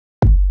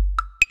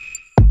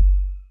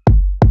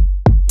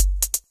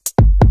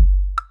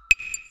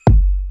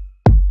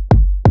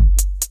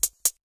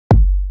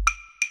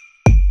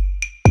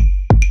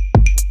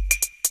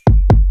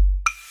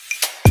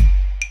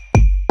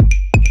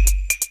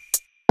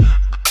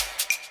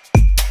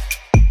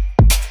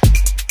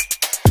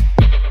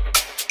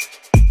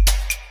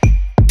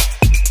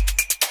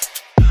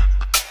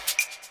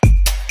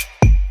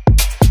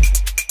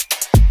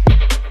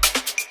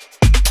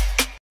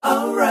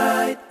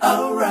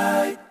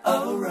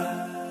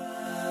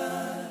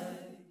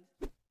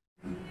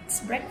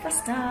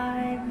breakfast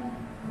time.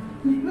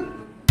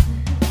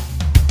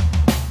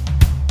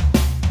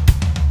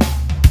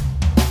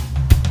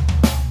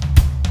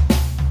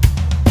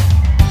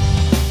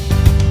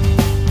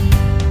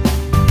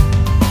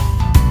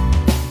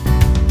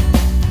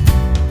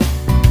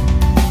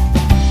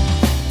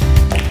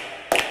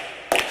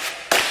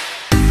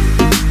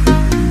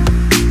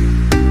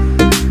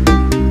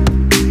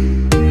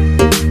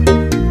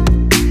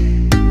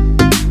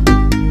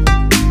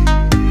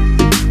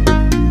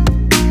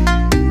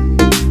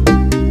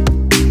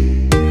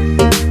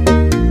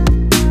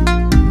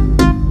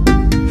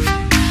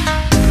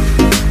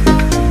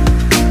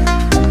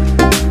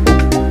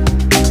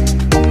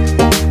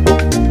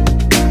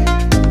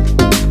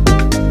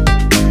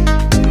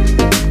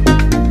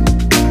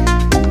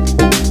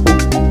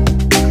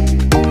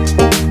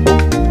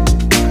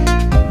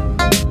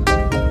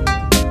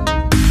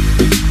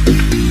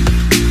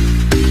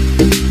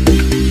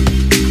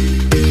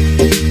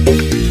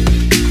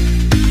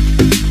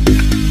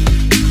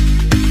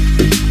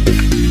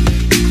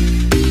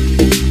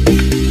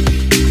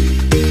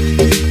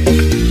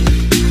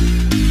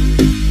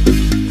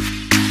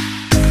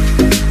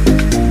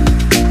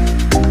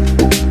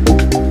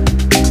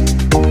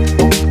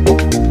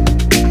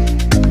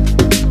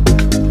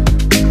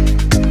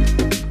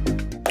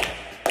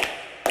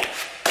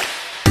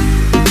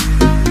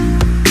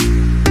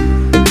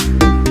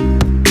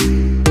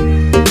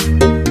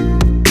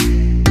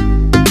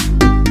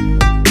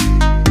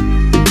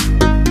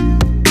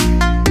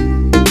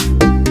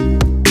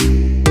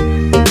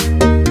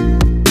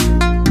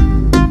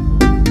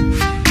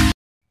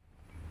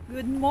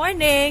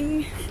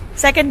 Morning!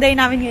 Second day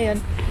namin ngayon.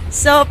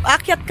 So,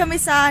 akyat kami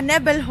sa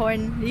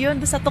Nebelhorn.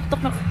 Yun, sa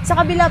tuktok na, sa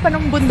kabila pa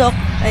ng bundok.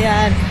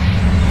 Ayan.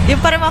 Yung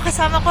para mga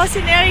kasama ko,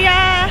 si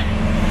Neria!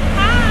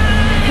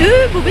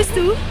 Hi! Bubis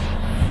too!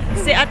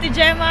 Si Ate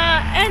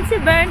Gemma and si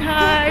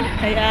Bernhard.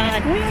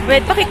 Ayan.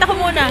 Wait, pakita ko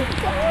muna.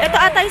 Ito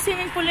ata yung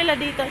swimming pool nila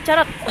dito.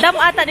 Charot. Dam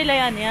ata nila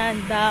yan. Ayan,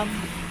 dam.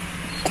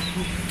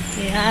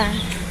 Ayan.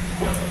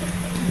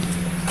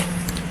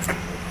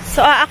 So,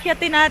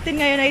 aakyatin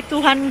natin ngayon ay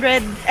 2,000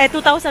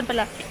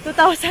 pala.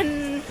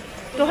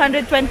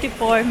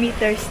 2,224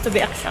 meters to be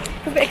exact.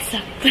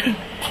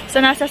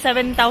 So, nasa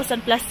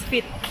 7,000 plus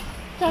feet.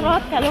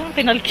 Charot, kala mo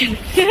pinalkin.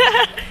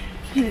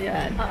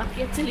 Ayan.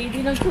 Aakyat si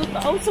Lady ng 2,000.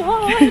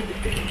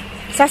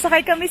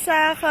 Sasakay kami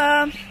sa,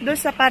 doon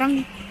sa parang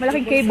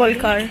malaking cable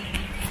car.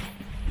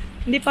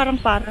 Hindi parang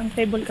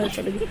cable car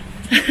talaga.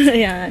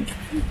 Ayan.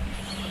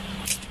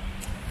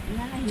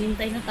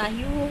 Hintay na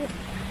tayo.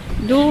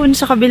 Doon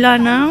sa kabila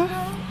ng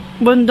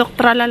bundok,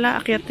 tralala,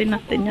 akyatin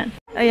natin yan.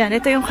 Ayan,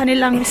 ito yung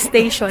kanilang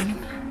station.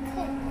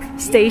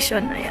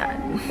 Ayan.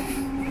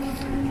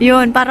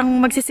 Yun, parang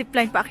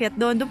magsisipline pa akyat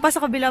doon. Doon pa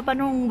sa kabila pa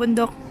nung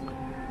bundok.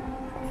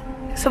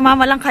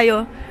 Sumama lang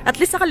kayo. At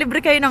least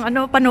nakalibre kayo ng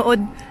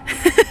panood.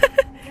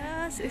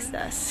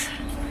 Yes.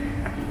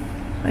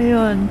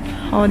 Ayun.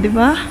 O,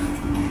 diba?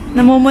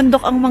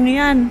 Namumundok ang mga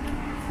yan.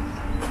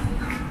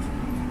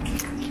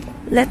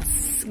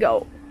 Let's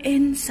go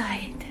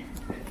inside.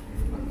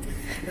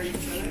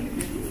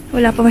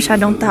 Wala pa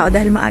masyadong tao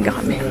dahil maaga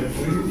kami.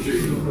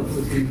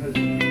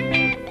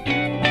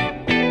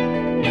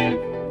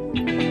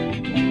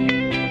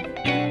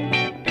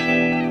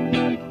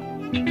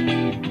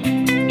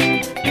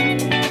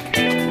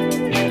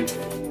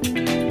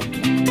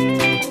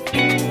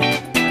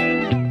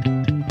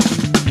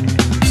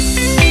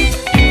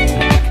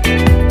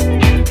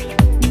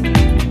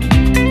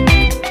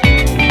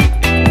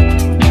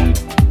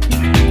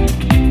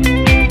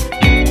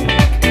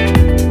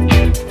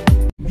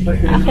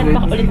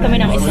 Ulit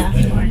kami ng isa.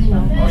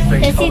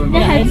 Kasi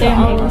ito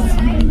yung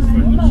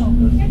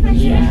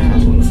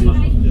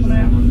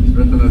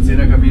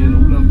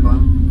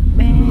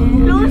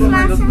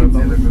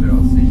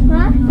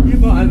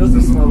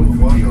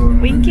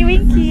Winky,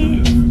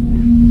 winky.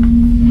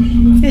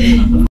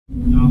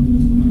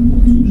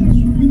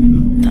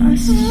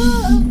 Taas.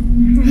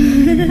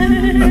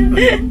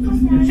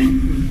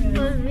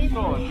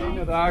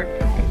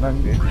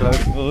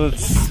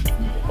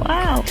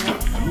 Wow.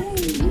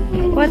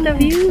 What a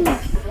view.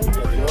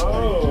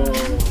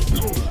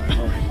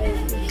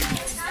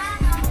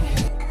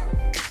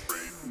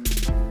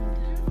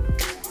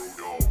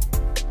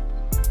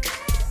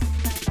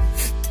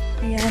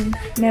 Ayan,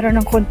 meron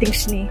ng konting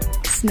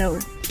snow.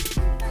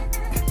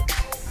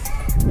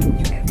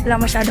 Wala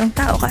masyadong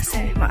tao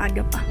kasi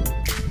maaga pa.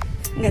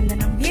 Ganda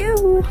ng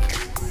view.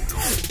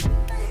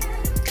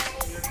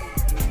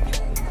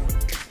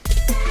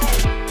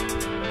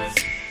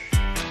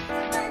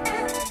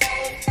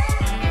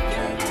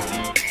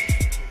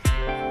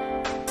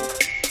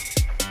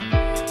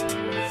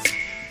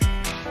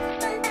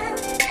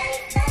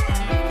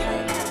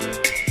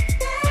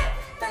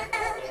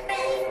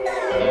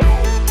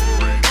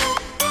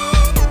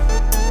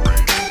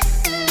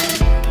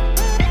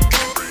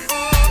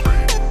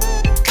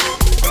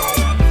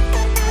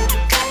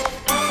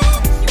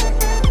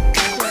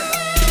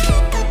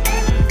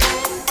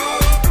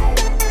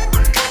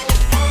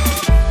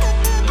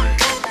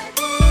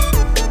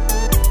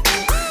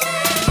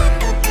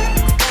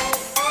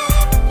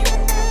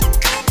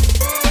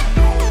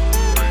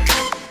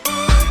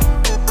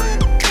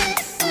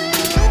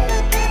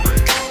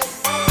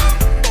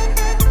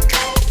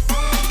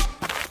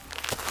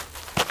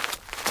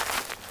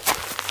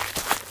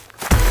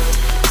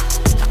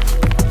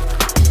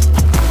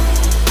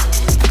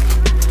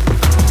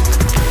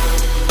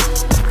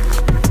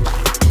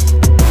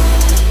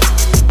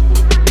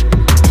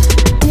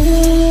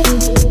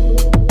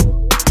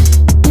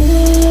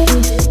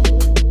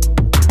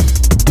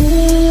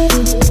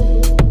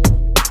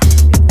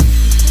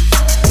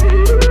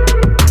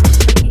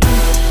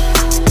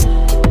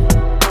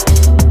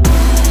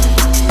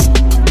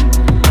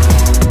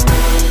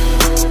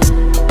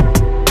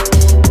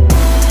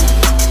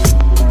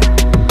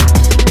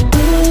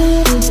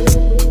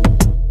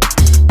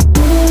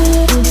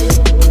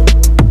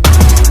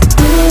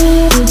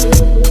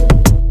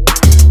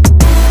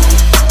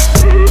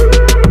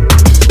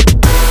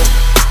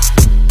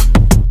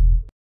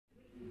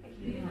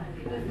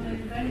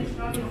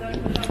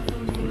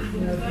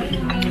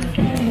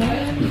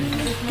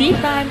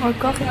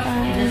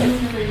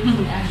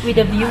 with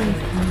a view.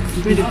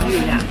 With the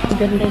view, yeah.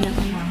 Ganda na.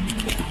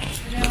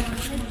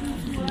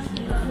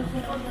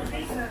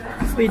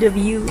 With a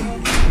view.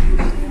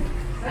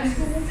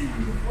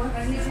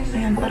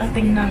 Ayan,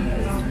 parating na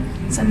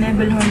sa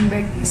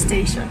Nebelhornberg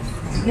Station.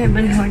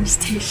 Nebelhorn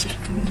Station.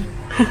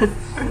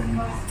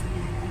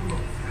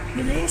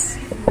 Bilis.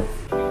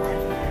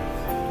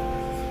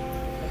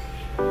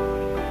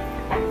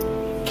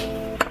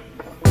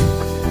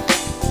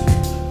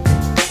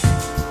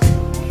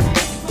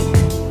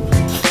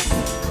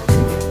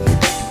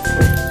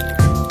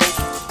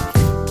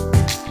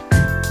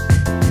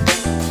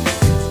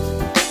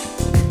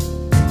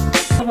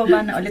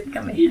 Pababa na ulit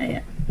kami. Ayan.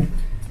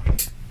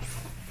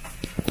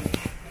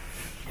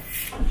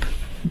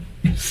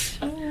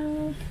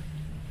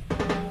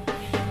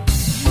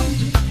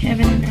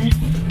 Heaven and earth.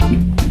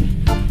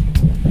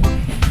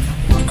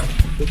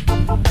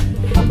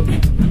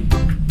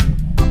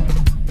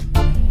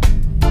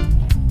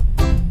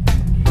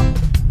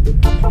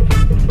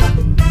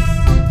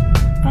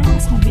 Parang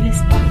mas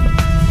mabilis pa.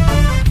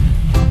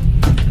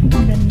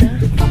 Ang ganda.